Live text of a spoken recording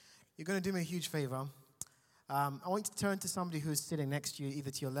You're going to do me a huge favor. I want you to turn to somebody who's sitting next to you,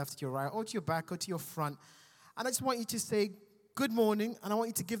 either to your left, to your right, or to your back, or to your front. And I just want you to say good morning, and I want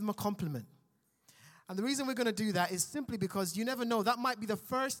you to give them a compliment. And the reason we're going to do that is simply because you never know. That might be the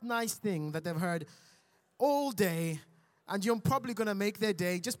first nice thing that they've heard all day, and you're probably going to make their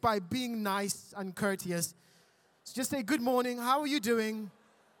day just by being nice and courteous. So just say, good morning, how are you doing?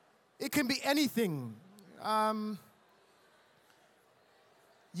 It can be anything.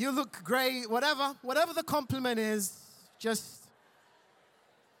 You look great, whatever the compliment is, just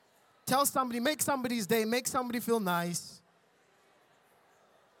tell somebody, make somebody's day, make somebody feel nice.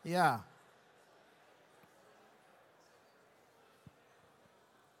 Yeah.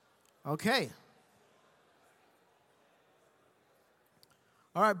 Okay.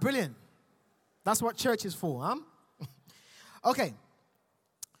 All right, brilliant. That's what church is for, huh? Okay.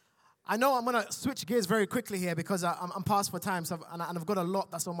 I know I'm going to switch gears very quickly here because I'm past for time, and I've got a lot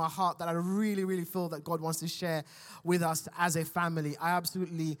that's on my heart that I really, really feel that God wants to share with us as a family. I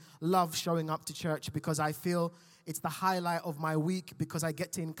absolutely love showing up to church because I feel it's the highlight of my week because I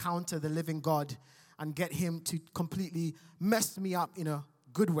get to encounter the living God and get Him to completely mess me up in a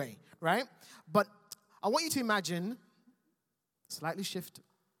good way, right? But I want you to imagine, slightly shift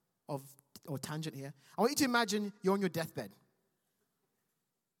or tangent here. I want you to imagine you're on your deathbed.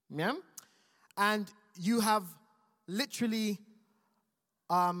 Yeah? And you have literally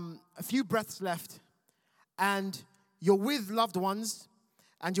a few breaths left, and you're with loved ones,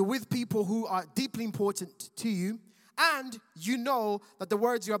 and you're with people who are deeply important to you, and you know that the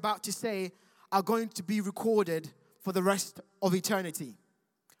words you're about to say are going to be recorded for the rest of eternity.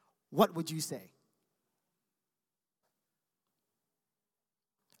 What would you say?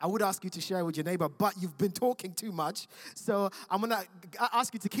 I would ask you to share with your neighbor, but you've been talking too much. So I'm going to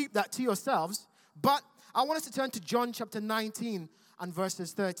ask you to keep that to yourselves. But I want us to turn to John chapter 19 and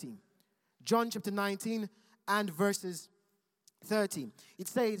verses 13. John chapter 19 and verses 13. It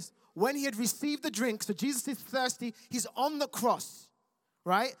says, when he had received the drink, so Jesus is thirsty, he's on the cross,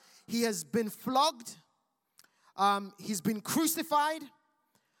 right? He has been flogged. He's been crucified.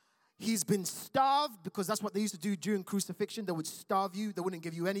 He's been starved, because that's what they used to do during crucifixion. They would starve you. They wouldn't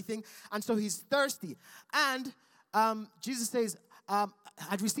give you anything. And so he's thirsty. And Jesus says,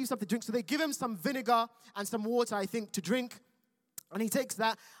 I'd received something to drink. So they give him some vinegar and some water, I think, to drink. And he takes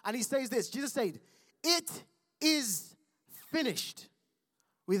that and he says this. Jesus said, it is finished.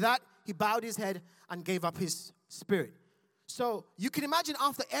 With that, he bowed his head and gave up his spirit. So you can imagine,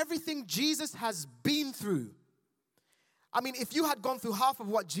 after everything Jesus has been through, I mean, if you had gone through half of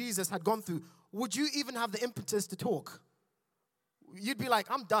what Jesus had gone through, would you even have the impetus to talk? You'd be like,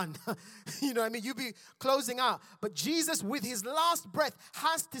 I'm done. You know what I mean? You'd be closing out. But Jesus, with his last breath,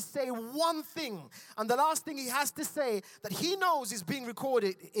 has to say one thing. And the last thing he has to say that he knows is being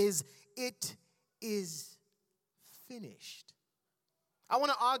recorded is, it is finished. I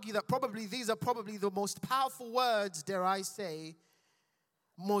want to argue that these are probably the most powerful words, dare I say,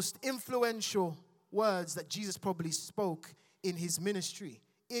 most influential words that Jesus probably spoke in his ministry.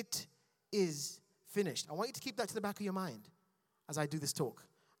 It is finished. I want you to keep that to the back of your mind as I do this talk.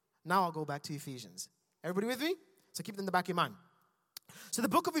 Now I'll go back to Ephesians. Everybody with me? So keep it in the back of your mind. So the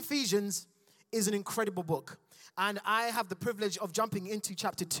book of Ephesians is an incredible book. And I have the privilege of jumping into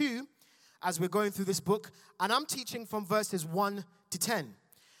chapter 2 as we're going through this book. And I'm teaching from verses 1 to 10.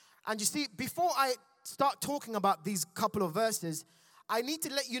 And you see, before I start talking about these couple of verses, I need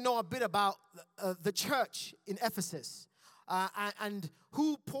to let you know a bit about the church in Ephesus and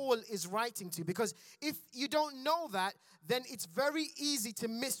who Paul is writing to. Because if you don't know that, then it's very easy to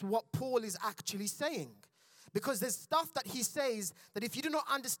miss what Paul is actually saying. Because there's stuff that he says that if you do not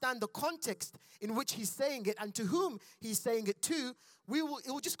understand the context in which he's saying it and to whom he's saying it to,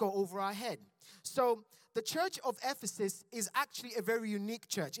 it will just go over our head. So the church of Ephesus is actually a very unique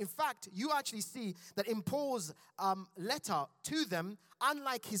church. In fact, you actually see that in Paul's letter to them,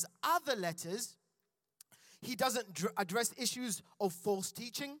 unlike his other letters, he doesn't address issues of false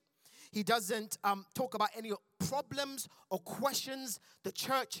teaching. He doesn't talk about any problems or questions the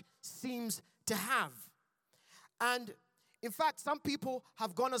church seems to have. And in fact, some people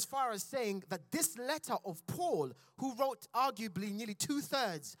have gone as far as saying that this letter of Paul, who wrote arguably nearly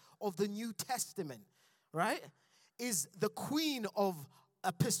 2/3 of the New Testament, right, is the queen of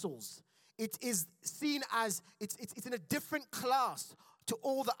epistles. It is seen as, it's in a different class to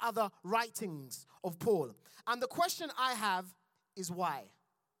all the other writings of Paul. And the question I have is why?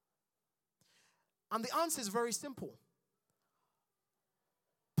 And the answer is very simple.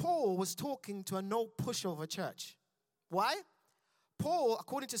 Paul was talking to a no pushover church. Why? Paul,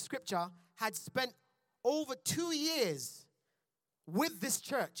 according to scripture, had spent over 2 years with this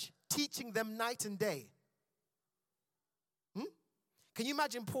church teaching them night and day. Can you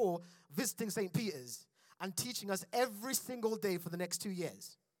imagine Paul visiting St. Peter's and teaching us every single day for the next 2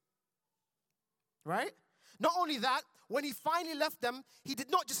 years? Right? Not only that, when he finally left them, he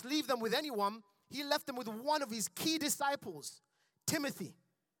did not just leave them with anyone. He left them with one of his key disciples, Timothy.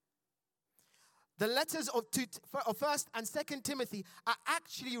 The letters of 1st and 2nd Timothy are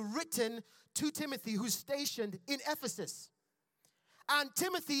actually written to Timothy, who's stationed in Ephesus. And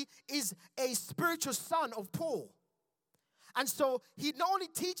Timothy is a spiritual son of Paul. And so he not only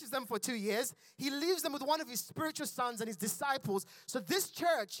teaches them for 2 years, he leaves them with one of his spiritual sons and his disciples. So this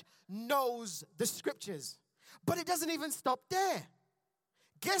church knows the scriptures. But it doesn't even stop there.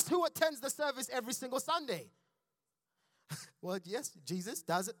 Guess who attends the service every single Sunday? Well, yes, Jesus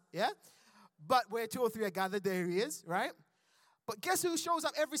does it, yeah? But where 2 or 3 are gathered, there he is, right? But guess who shows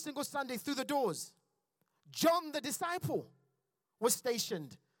up every single Sunday through the doors? John the disciple was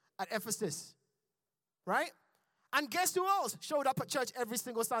stationed at Ephesus, right? And guess who else showed up at church every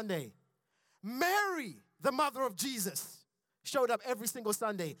single Sunday? Mary, the mother of Jesus, showed up every single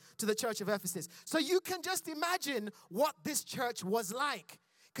Sunday to the church of Ephesus. So you can just imagine what this church was like.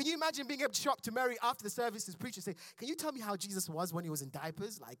 Can you imagine being able to show up to Mary after the service as preacher and say, can you tell me how Jesus was when he was in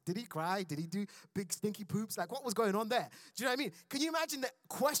diapers? Like, did he cry? Did he do big stinky poops? Like, what was going on there? Do you know what I mean? Can you imagine the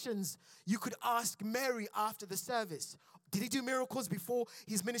questions you could ask Mary after the service? Did he do miracles before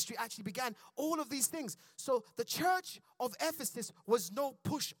his ministry actually began? All of these things. So the church of Ephesus was no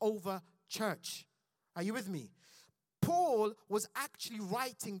pushover church. Are you with me? Paul was actually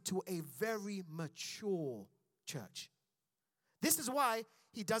writing to a very mature church. This is why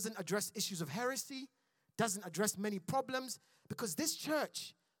he doesn't address issues of heresy, doesn't address many problems, because this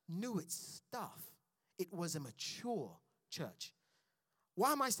church knew its stuff. It was a mature church.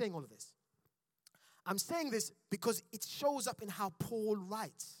 Why am I saying all of this? I'm saying this because it shows up in how Paul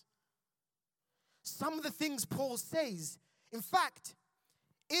writes. Some of the things Paul says, in fact,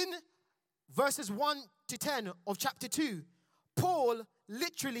 in verses 1 to 10 of chapter 2, Paul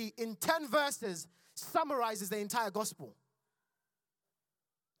literally in 10 verses summarizes the entire gospel.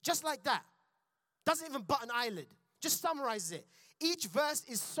 Just like that. Doesn't even butt an eyelid. Just summarizes it. Each verse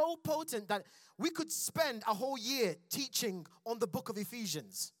is so potent that we could spend a whole year teaching on the book of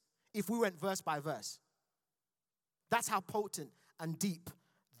Ephesians if we went verse by verse. That's how potent and deep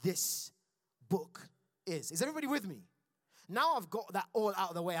this book is. Is everybody with me? Now I've got that all out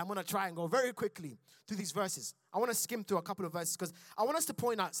of the way, I'm going to try and go very quickly through these verses. I want to skim through a couple of verses because I want us to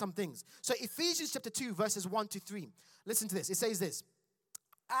point out some things. So Ephesians chapter 2, verses 1 to 3. Listen to this. It says this.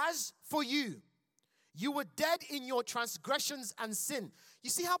 As for you, you were dead in your transgressions and sin. You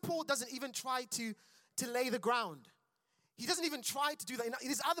see how Paul doesn't even try to lay the ground. He doesn't even try to do that. In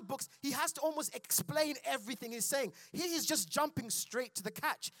his other books, he has to almost explain everything he's saying. Here he's just jumping straight to the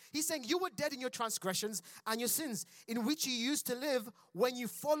catch. He's saying, you were dead in your transgressions and your sins, in which you used to live when you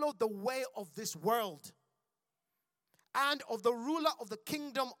followed the way of this world and of the ruler of the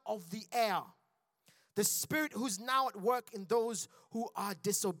kingdom of the air, the spirit who's now at work in those who are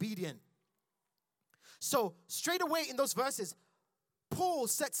disobedient. So straight away in those verses, Paul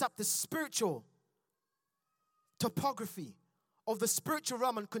sets up the spiritual topography of the spiritual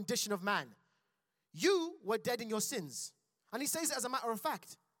realm and condition of man. You were dead in your sins. And he says it as a matter of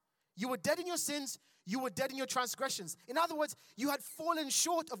fact. You were dead in your sins. You were dead in your transgressions. In other words, you had fallen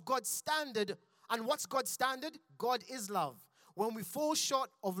short of God's standard. And what's God's standard? God is love. When we fall short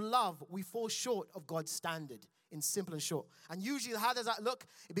of love, we fall short of God's standard, in simple and short. And usually, how does that look?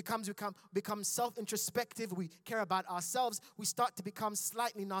 It becomes self-introspective. We care about ourselves. We start to become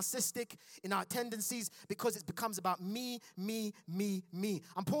slightly narcissistic in our tendencies because it becomes about me, me, me, me.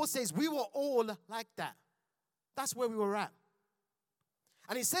 And Paul says we were all like that. That's where we were at.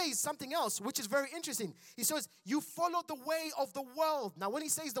 And he says something else, which is very interesting. He says, you followed the way of the world. Now, when he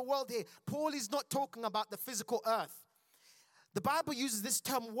says the world here, Paul is not talking about the physical earth. The Bible uses this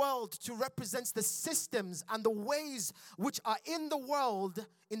term world to represent the systems and the ways which are in the world,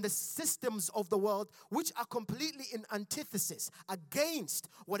 in the systems of the world, which are completely in antithesis against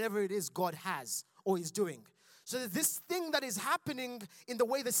whatever it is God has or is doing. So that this thing that is happening in the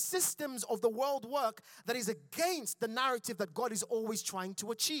way the systems of the world work, that is against the narrative that God is always trying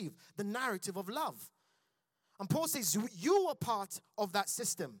to achieve, the narrative of love. And Paul says, you are part of that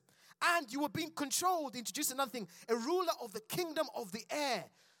system. And you were being controlled, introduced another thing, a ruler of the kingdom of the air.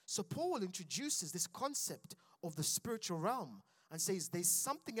 So Paul introduces this concept of the spiritual realm and says there's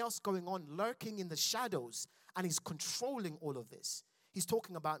something else going on lurking in the shadows, and he's controlling all of this. He's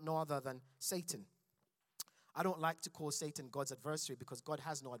talking about no other than Satan. I don't like to call Satan God's adversary because God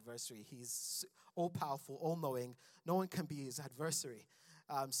has no adversary. He's all-powerful, all-knowing. No one can be his adversary.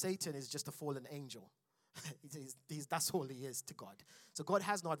 Satan is just a fallen angel. That's all he is to God. So God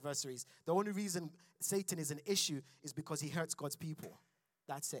has no adversaries. The only reason Satan is an issue is because he hurts God's people.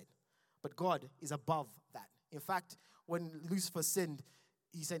 That's it. But God is above that. In fact, when Lucifer sinned,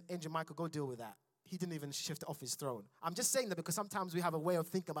 he said, Angel Michael, go deal with that. He didn't even shift off his throne. I'm just saying that because sometimes we have a way of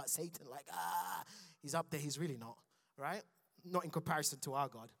thinking about Satan like, he's up there. He's really not, right? Not in comparison to our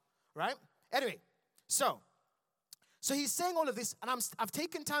God, right? Anyway, so he's saying all of this, and I've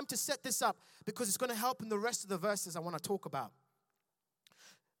taken time to set this up because it's going to help in the rest of the verses I want to talk about.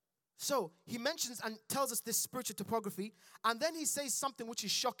 So he mentions and tells us this spiritual topography, and then he says something which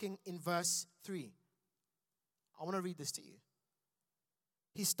is shocking in verse 3. I want to read this to you.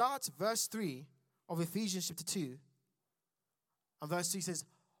 He starts verse 3 of Ephesians chapter 2, and verse 3 says,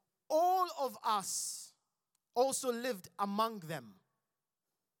 all of us also lived among them.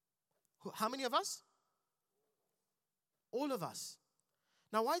 How many of us? All of us.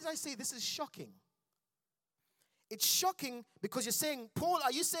 Now, why did I say this is shocking? It's shocking because you're saying, Paul,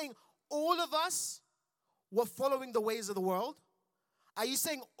 are you saying all of us were following the ways of the world? Are you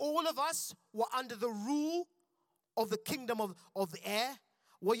saying all of us were under the rule of the kingdom of the air?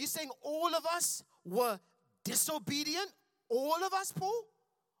 Were you saying all of us were disobedient? All of us, Paul?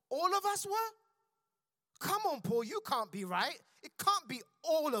 All of us were? Come on, Paul, you can't be right. It can't be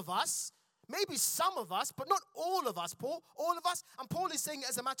all of us. Maybe some of us, but not all of us, Paul. All of us. And Paul is saying,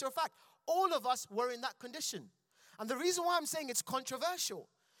 as a matter of fact, all of us were in that condition. And the reason why I'm saying it's controversial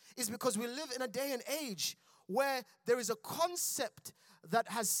is because we live in a day and age where there is a concept that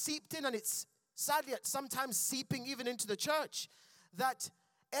has seeped in, and it's sadly sometimes seeping even into the church, that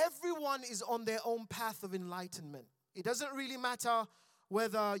everyone is on their own path of enlightenment. It doesn't really matter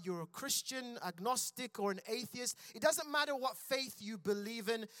whether you're a Christian, agnostic, or an atheist. It doesn't matter what faith you believe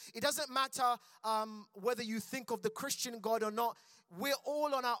in. It doesn't matter whether you think of the Christian God or not. We're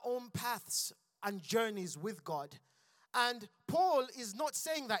all on our own paths and journeys with God. And Paul is not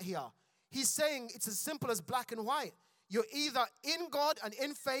saying that here. He's saying it's as simple as black and white. You're either in God and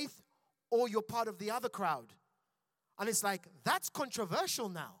in faith, or you're part of the other crowd. And it's like, that's controversial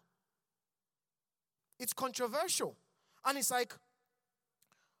now. It's controversial. And it's like,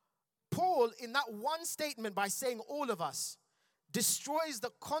 Paul, in that one statement, by saying all of us, destroys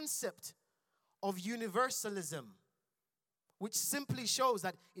the concept of universalism, which simply shows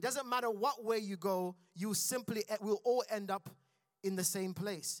that it doesn't matter what way you go, we'll all end up in the same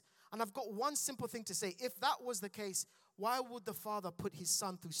place. And I've got one simple thing to say. If that was the case, why would the Father put his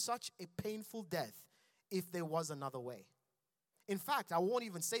Son through such a painful death if there was another way? In fact, I won't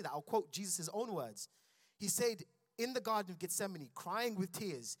even say that. I'll quote Jesus' own words. He said in the Garden of Gethsemane, crying with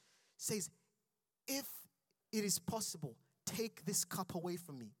tears, says, if it is possible, take this cup away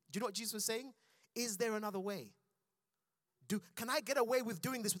from me. Do you know what Jesus was saying? Is there another way? Can I get away with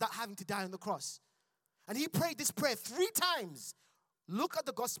doing this without having to die on the cross? And he prayed this prayer 3 times. Look at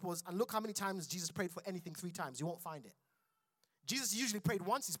the Gospels and look how many times Jesus prayed for anything 3 times. You won't find it. Jesus usually prayed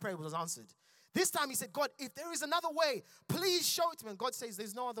once, his prayer was answered. This time he said, God, if there is another way, please show it to me. And God says,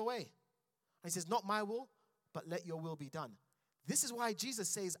 there's no other way. And he says, not my will, but let your will be done. This is why Jesus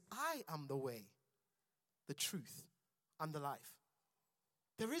says, I am the way, the truth, and the life.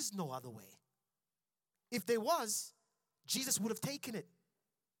 There is no other way. If there was, Jesus would have taken it.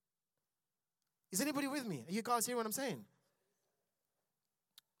 Is anybody with me? Are you guys hearing what I'm saying?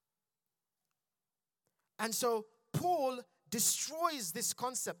 And so Paul destroys this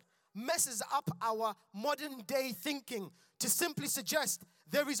concept, messes up our modern day thinking to simply suggest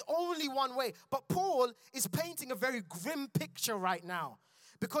there is only one way. But Paul is painting a very grim picture right now,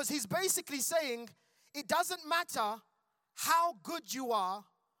 because he's basically saying it doesn't matter how good you are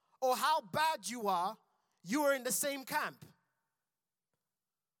or how bad you are in the same camp.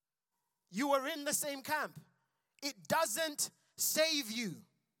 You are in the same camp. It doesn't save you.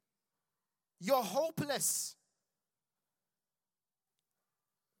 You're hopeless.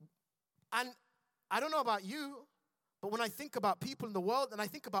 And I don't know about you, but when I think about people in the world and I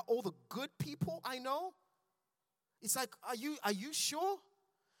think about all the good people I know, it's like, are you sure?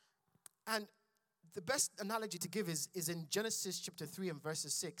 And the best analogy to give is in Genesis chapter 3 and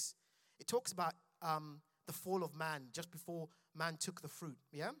verses 6. It talks about the fall of man just before man took the fruit,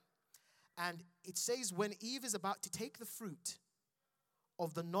 yeah? And it says when Eve is about to take the fruit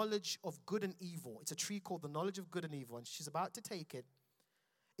of the knowledge of good and evil, it's a tree called the knowledge of good and evil, and she's about to take it.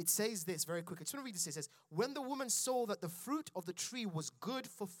 It says this very quickly. I just want to read this. It says, when the woman saw that the fruit of the tree was good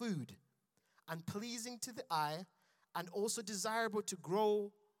for food and pleasing to the eye and also desirable to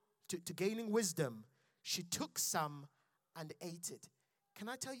grow, to gaining wisdom, she took some and ate it. Can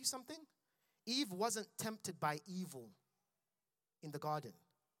I tell you something? Eve wasn't tempted by evil. in the garden.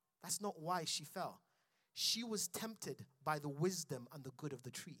 That's not why she fell. She was tempted by the wisdom and the good of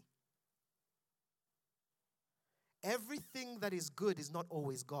the tree. Everything that is good is not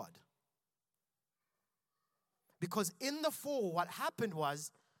always God. Because in the fall, what happened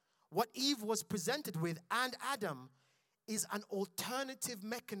was, what Eve was presented with and Adam is an alternative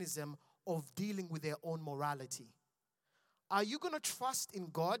mechanism of dealing with their own morality. Are you going to trust in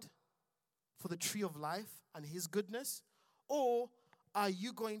God for the tree of life and his goodness? Or are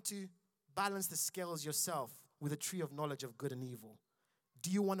you going to balance the scales yourself with a tree of knowledge of good and evil? Do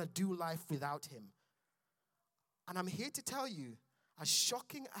you want to do life without him? And I'm here to tell you, as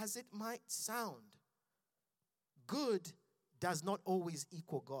shocking as it might sound, good does not always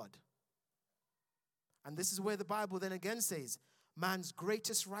equal God. And this is where the Bible then again says, man's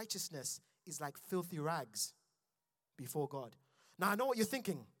greatest righteousness is like filthy rags before God. Now I know what you're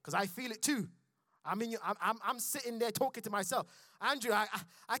thinking, because I feel it too. I mean, I'm sitting there talking to myself. Andrew,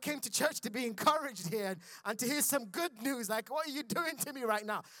 I came to church to be encouraged here and to hear some good news. Like, what are you doing to me right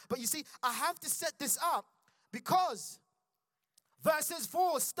now? But you see, I have to set this up because verses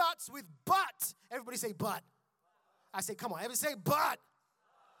 4 starts with but. Everybody say but. I say, come on, everybody say but.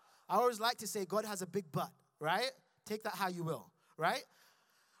 I always like to say God has a big but, right? Take that how you will, right?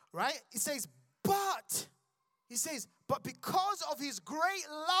 Right? It says, but. He says, but because of his great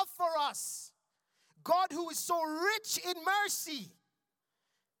love for us, God who is so rich in mercy.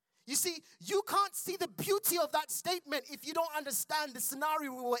 You see, you can't see the beauty of that statement if you don't understand the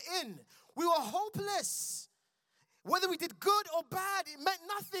scenario we were in. We were hopeless. Whether we did good or bad, it meant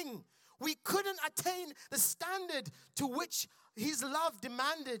nothing. We couldn't attain the standard to which his love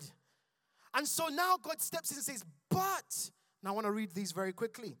demanded. And so now God steps in and says, but. Now I want to read these very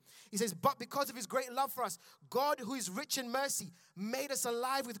quickly. He says, but because of his great love for us, God who is rich in mercy made us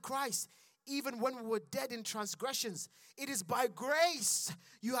alive with Christ, even when we were dead in transgressions. It is by grace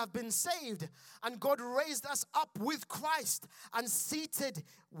you have been saved. And God raised us up with Christ and seated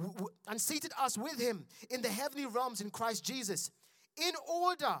us with him in the heavenly realms in Christ Jesus, in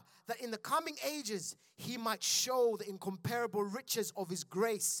order that in the coming ages he might show the incomparable riches of his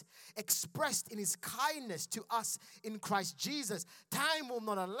grace expressed in his kindness to us in Christ Jesus. Time will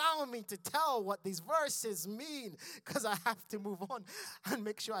not allow me to tell what these verses mean because I have to move on and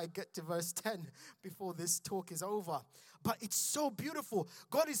make sure I get to verse 10 before this talk is over. But it's so beautiful.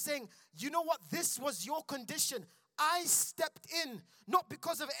 God is saying, you know what? This was your condition. I stepped in, not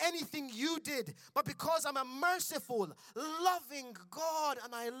because of anything you did, but because I'm a merciful, loving God,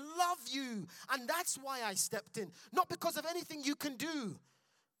 and I love you. And that's why I stepped in. Not because of anything you can do.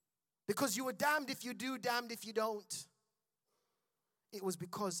 Because you were damned if you do, damned if you don't. It was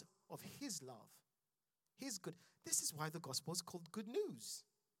because of his love, his good. This is why the gospel is called good news.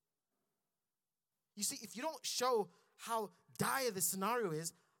 You see, if you don't show how dire the scenario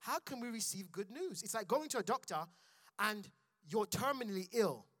is, how can we receive good news? It's like going to a doctor and you're terminally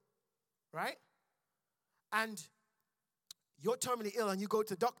ill, right? And you're terminally ill and you go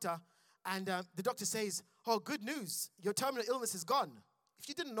to the doctor and the doctor says, oh, good news, your terminal illness is gone. If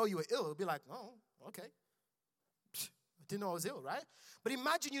you didn't know you were ill, it would be like, oh, okay. I didn't know I was ill, right? But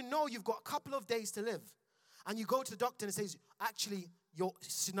imagine you know you've got a couple of days to live and you go to the doctor and it says, actually, your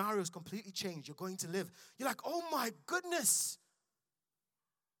scenario has completely changed. You're going to live. You're like, oh my goodness.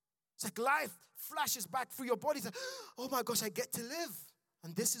 It's like life flashes back through your body. It's like, oh my gosh, I get to live.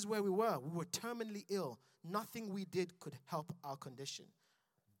 And this is where we were. We were terminally ill. Nothing we did could help our condition.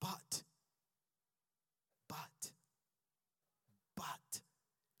 But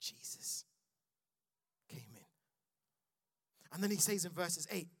Jesus came in. And then he says in verses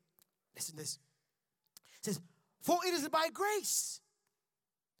 8, listen to this. He says, for it is by grace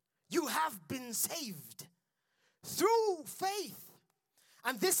you have been saved through faith.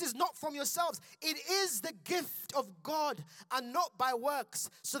 And this is not from yourselves. It is the gift of God and not by works,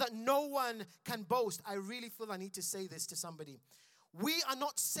 so that no one can boast. I really feel I need to say this to somebody. We are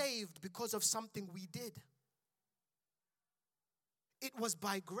not saved because of something we did. It was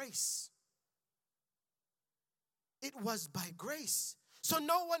by grace. It was by grace. So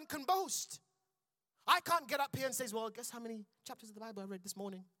no one can boast. I can't get up here and say, well, guess how many chapters of the Bible I read this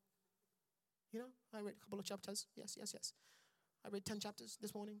morning? You know, I read a couple of chapters. Yes. I read 10 chapters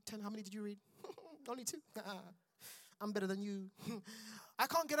this morning. 10, how many did you read? Only 2. I'm better than you. I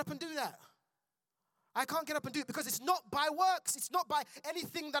can't get up and do that. I can't get up and do it because it's not by works. It's not by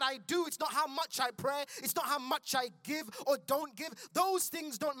anything that I do. It's not how much I pray. It's not how much I give or don't give. Those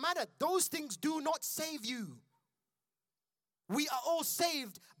things don't matter. Those things do not save you. We are all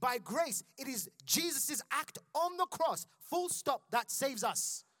saved by grace. It is Jesus' act on the cross, full stop, that saves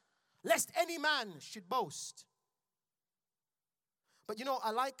us. Lest any man should boast. But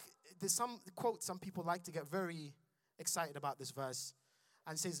there's some quotes, some people like to get very excited about this verse,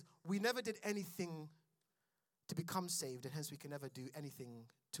 and says, we never did anything to become saved, and hence we can never do anything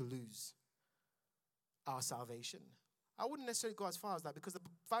to lose our salvation. I wouldn't necessarily go as far as that, because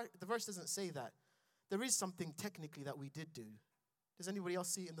the verse doesn't say that. There is something technically that we did do. Does anybody else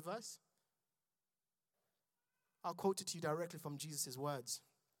see it in the verse? I'll quote it to you directly from Jesus' words.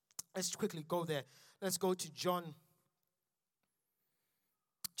 Let's quickly go there. Let's go to John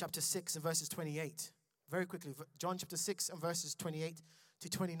chapter 6 and verses 28. Very quickly, John chapter 6 and verses 28 to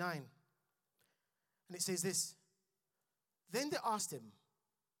 29. And it says this. Then they asked him,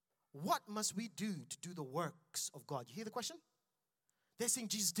 what must we do to do the works of God? You hear the question? They're seeing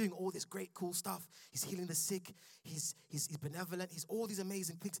Jesus doing all this great, cool stuff. He's healing the sick. He's benevolent. He's all these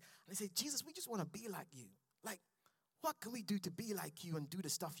amazing things. And they say, Jesus, we just want to be like you. Like, what can we do to be like you and do the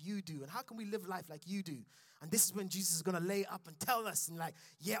stuff you do? And how can we live life like you do? And this is when Jesus is going to lay up and tell us, and like,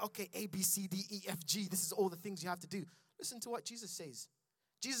 yeah, okay, A, B, C, D, E, F, G. This is all the things you have to do. Listen to what Jesus says.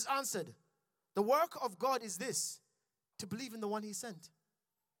 Jesus answered, the work of God is this, to believe in the one he sent.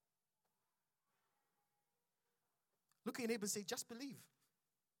 Look at your neighbor and say, just believe.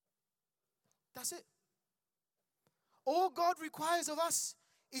 That's it. All God requires of us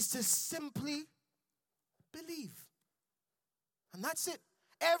is to simply believe. And that's it.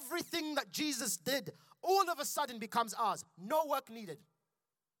 Everything that Jesus did all of a sudden becomes ours. No work needed.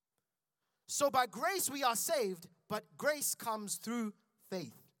 So by grace we are saved, but grace comes through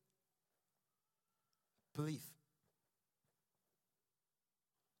faith. Belief.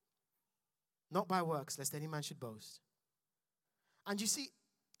 Not by works, lest any man should boast. And you see,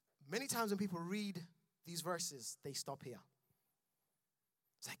 many times when people read these verses, they stop here.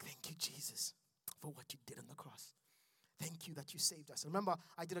 It's like, thank you, Jesus, for what you did on the cross. Thank you that you saved us. And remember,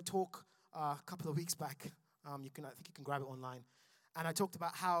 I did a talk a couple of weeks back. I think you can grab it online. And I talked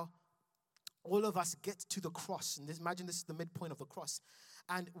about how all of us get to the cross. And imagine this is the midpoint of the cross.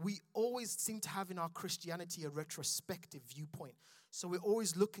 And we always seem to have in our Christianity a retrospective viewpoint. So we're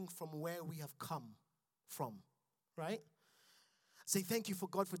always looking from where we have come from, right? Say, thank you for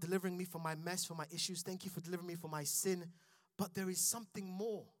God for delivering me from my mess, for my issues. Thank you for delivering me from my sin. But there is something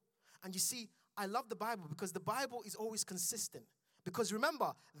more. And you see, I love the Bible because the Bible is always consistent. Because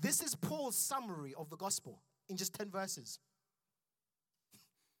remember, this is Paul's summary of the gospel in just 10 verses.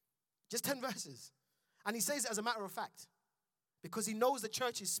 Just 10 verses. And he says it as a matter of fact. Because he knows the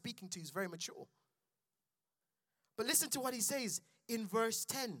church he's speaking to is very mature. But listen to what he says in verse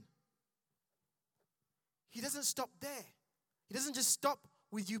 10. He doesn't stop there. He doesn't just stop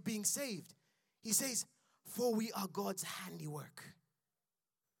with you being saved. He says, for we are God's handiwork,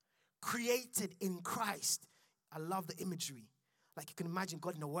 created in Christ. I love the imagery. Like you can imagine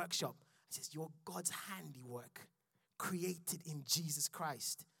God in a workshop. He says, you're God's handiwork, created in Jesus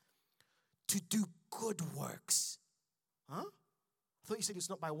Christ to do good works. Huh? I thought you said it's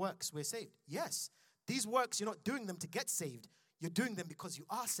not by works we're saved. Yes. These works, you're not doing them to get saved. You're doing them because you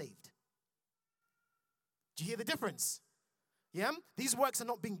are saved. Do you hear the difference? Yeah? These works are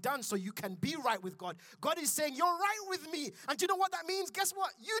not being done so you can be right with God. God is saying, you're right with me. And do you know what that means? Guess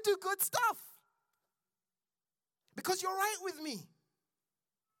what? You do good stuff. Because you're right with me.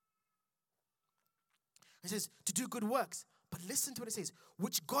 It says, to do good works. But listen to what it says.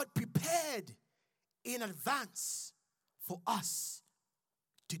 Which God prepared in advance for us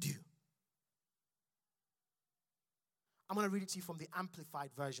to do. I'm going to read it to you from the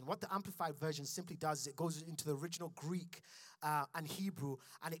Amplified Version. What the Amplified Version simply does is it goes into the original Greek and Hebrew,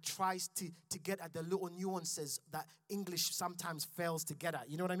 and it tries to get at the little nuances that English sometimes fails to get at.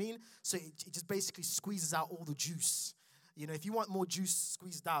 You know what I mean? So it just basically squeezes out all the juice. You know, if you want more juice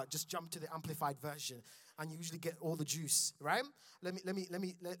squeezed out, just jump to the Amplified Version, and you usually get all the juice, right?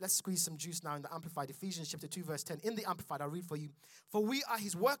 Let's squeeze some juice now in the Amplified. Ephesians chapter 2, verse 10. In the Amplified, I'll read for you. For we are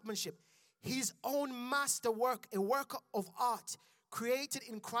his workmanship, his own masterwork, a work of art, created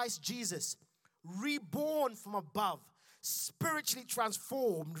in Christ Jesus, reborn from above, spiritually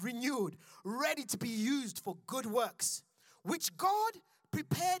transformed, renewed, ready to be used for good works, which God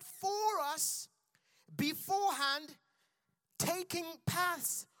prepared for us beforehand, taking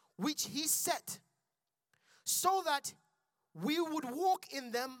paths which he set, so that we would walk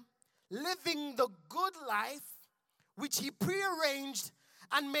in them, living the good life which he prearranged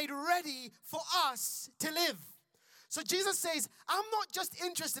and made ready for us to live. So Jesus says, I'm not just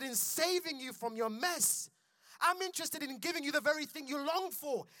interested in saving you from your mess. I'm interested in giving you the very thing you long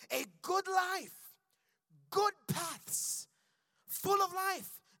for. A good life, good paths, full of life,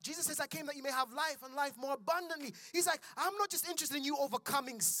 Jesus says, I came that you may have life and life more abundantly. He's like, I'm not just interested in you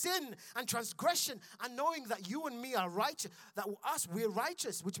overcoming sin and transgression and knowing that you and me are righteous, that we're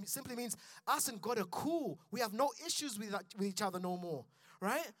righteous, which simply means us and God are cool. We have no issues with each other no more,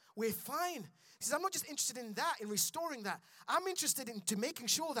 right? We're fine. He says, I'm not just interested in that, in restoring that. I'm interested in making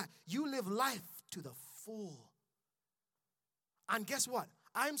sure that you live life to the full. And guess what?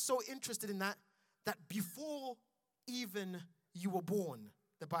 I'm so interested in that before even you were born,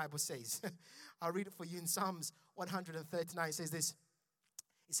 the Bible says. I'll read it for you in Psalms 139. It says this.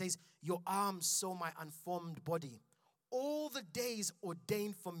 It says, your arms saw my unformed body. All the days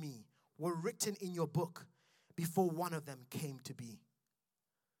ordained for me were written in your book before one of them came to be.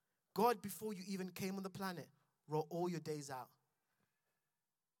 God, before you even came on the planet, wrote all your days out.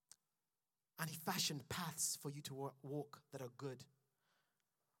 And he fashioned paths for you to walk that are good.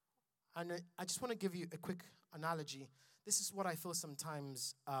 And I just want to give you a quick analogy. This is what I feel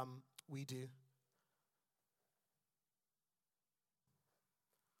sometimes we do.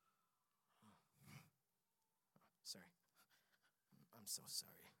 Sorry. I'm so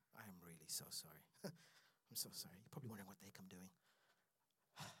sorry. I am really so sorry. I'm so sorry. You're probably wondering what the heck I'm doing.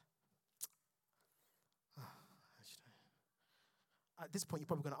 At this point, you're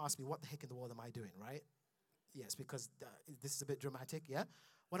probably going to ask me, what the heck in the world am I doing, right? Yes, because this is a bit dramatic, yeah?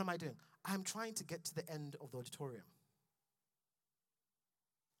 What am I doing? I'm trying to get to the end of the auditorium.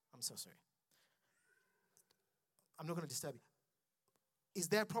 I'm so sorry. I'm not going to disturb you. Is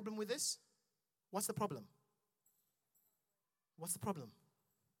there a problem with this? What's the problem? What's the problem?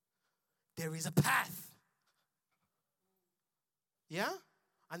 There is a path. Yeah?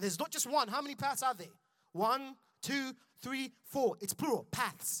 And there's not just one. How many paths are there? 1, 2, 3, 4. It's plural.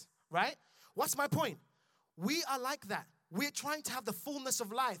 Paths, right? What's my point? We are like that. We're trying to have the fullness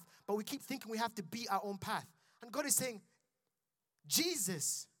of life, but we keep thinking we have to be our own path. And God is saying,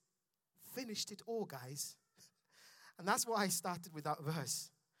 Jesus finished it all, guys. And that's why I started with that verse.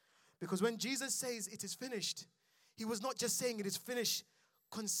 Because when Jesus says it is finished, he was not just saying it is finished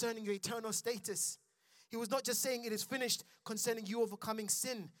concerning your eternal status. He was not just saying it is finished concerning you overcoming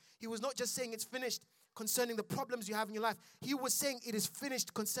sin. He was not just saying it's finished concerning the problems you have in your life. He was saying it is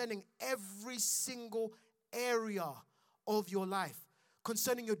finished concerning every single area of your life,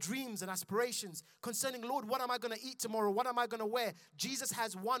 concerning your dreams and aspirations, concerning, Lord, what am I going to eat tomorrow? What am I going to wear? Jesus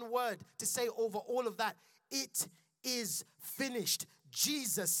has one word to say over all of that. It is finished.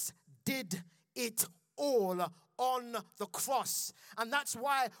 Jesus did it all on the cross. And that's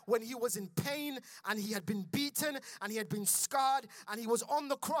why when he was in pain and he had been beaten and he had been scarred and he was on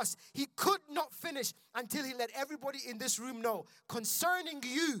the cross, he could not finish until he let everybody in this room know, concerning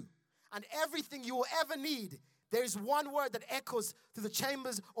you and everything you will ever need, there is one word that echoes through the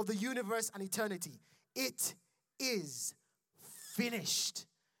chambers of the universe and eternity. It is finished.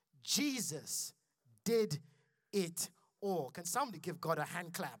 Jesus did it all. Can somebody give God a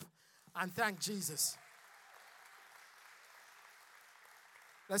hand clap and thank Jesus?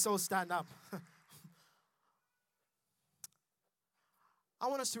 Let's all stand up. I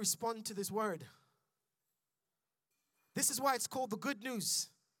want us to respond to this word. This is why it's called the good news.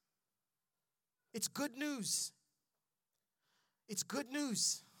 It's good news. It's good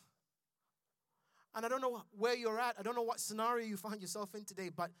news. And I don't know where you're at. I don't know what scenario you find yourself in today,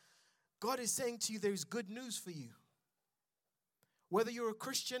 but God is saying to you there is good news for you. Whether you're a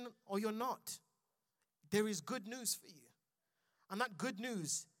Christian or you're not, there is good news for you. And that good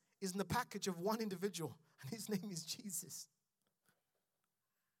news is in the package of one individual, and his name is Jesus.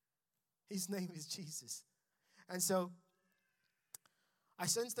 His name is Jesus. And so I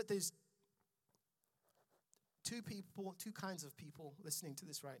sense that there's two kinds of people listening to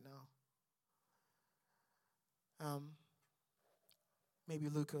this right now. Maybe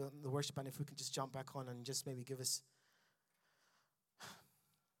Luca, the worship band, if we can just jump back on and just maybe give us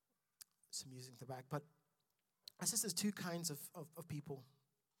some music in the back. But I sense there's two kinds of people.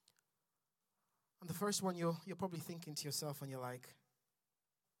 And the first one, you're probably thinking to yourself and you're like,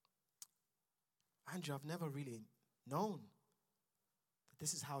 Andrew, I've never really known that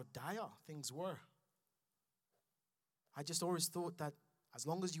this is how dire things were. I just always thought that as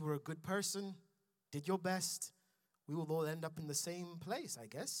long as you were a good person, did your best, we will all end up in the same place, I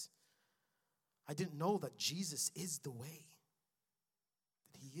guess. I didn't know that Jesus is the way,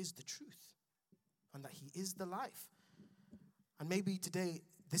 that he is the truth, and that he is the life. And maybe today,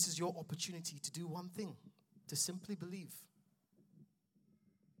 this is your opportunity to do one thing, to simply believe.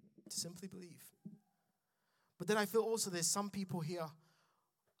 To simply believe. But then I feel also there's some people here,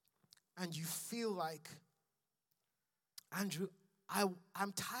 and you feel like, Andrew,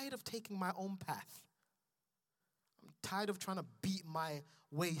 I'm tired of taking my own path. I'm tired of trying to beat my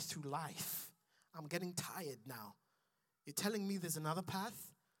way through life. I'm getting tired now. You're telling me there's another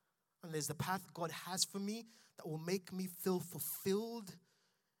path, and there's the path God has for me that will make me feel fulfilled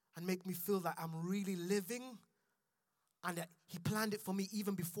and make me feel that I'm really living, and that He planned it for me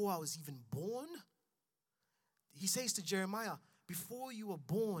even before I was even born. He says to Jeremiah, before you were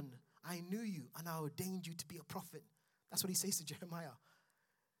born, I knew you and I ordained you to be a prophet. That's what He says to Jeremiah.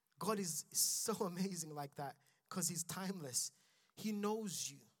 God is so amazing like that because He's timeless. He knows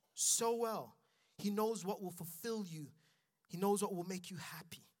you so well. He knows what will fulfill you. He knows what will make you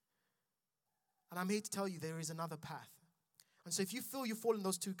happy. And I'm here to tell you there is another path. And so if you feel you fall in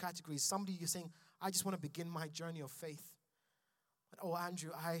those two categories, somebody you're saying, I just want to begin my journey of faith. But, oh,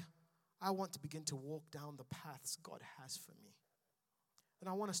 Andrew, I want to begin to walk down the paths God has for me. And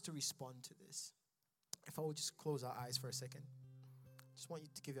I want us to respond to this. If I would just close our eyes for a second. Just want you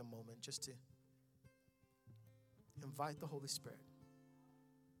to give you a moment just to invite the Holy Spirit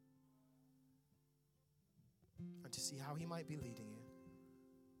and to see how He might be leading you.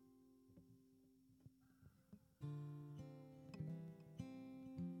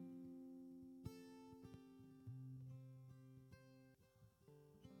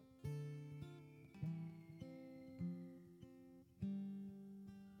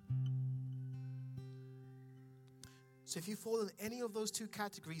 So if you fall in any of those two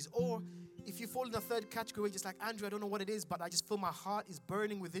categories, or if you fall in the third category, just like, Andrew, I don't know what it is, but I just feel my heart is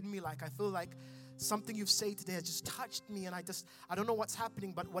burning within me. Like I feel like something you've said today has just touched me, and I don't know what's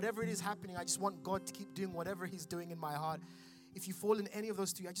happening, but whatever it is happening, I just want God to keep doing whatever He's doing in my heart. If you fall in any of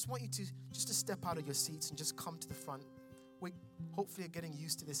those three, I just want you to step out of your seats and just come to the front. We hopefully are getting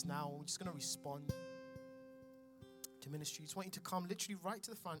used to this now. We're just going to respond to ministry. I just want you to come literally right to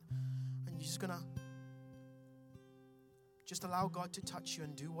the front, and you're just going to just allow God to touch you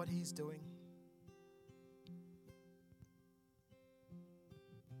and do what He's doing.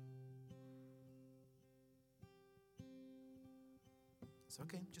 It's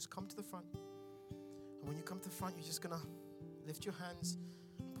okay. Just come to the front. And when you come to the front, you're just going to lift your hands,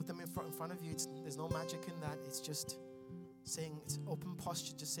 put them in front of you. There's no magic in that. It's just saying, it's open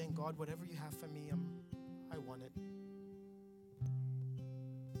posture, just saying, God, whatever you have for me, I'm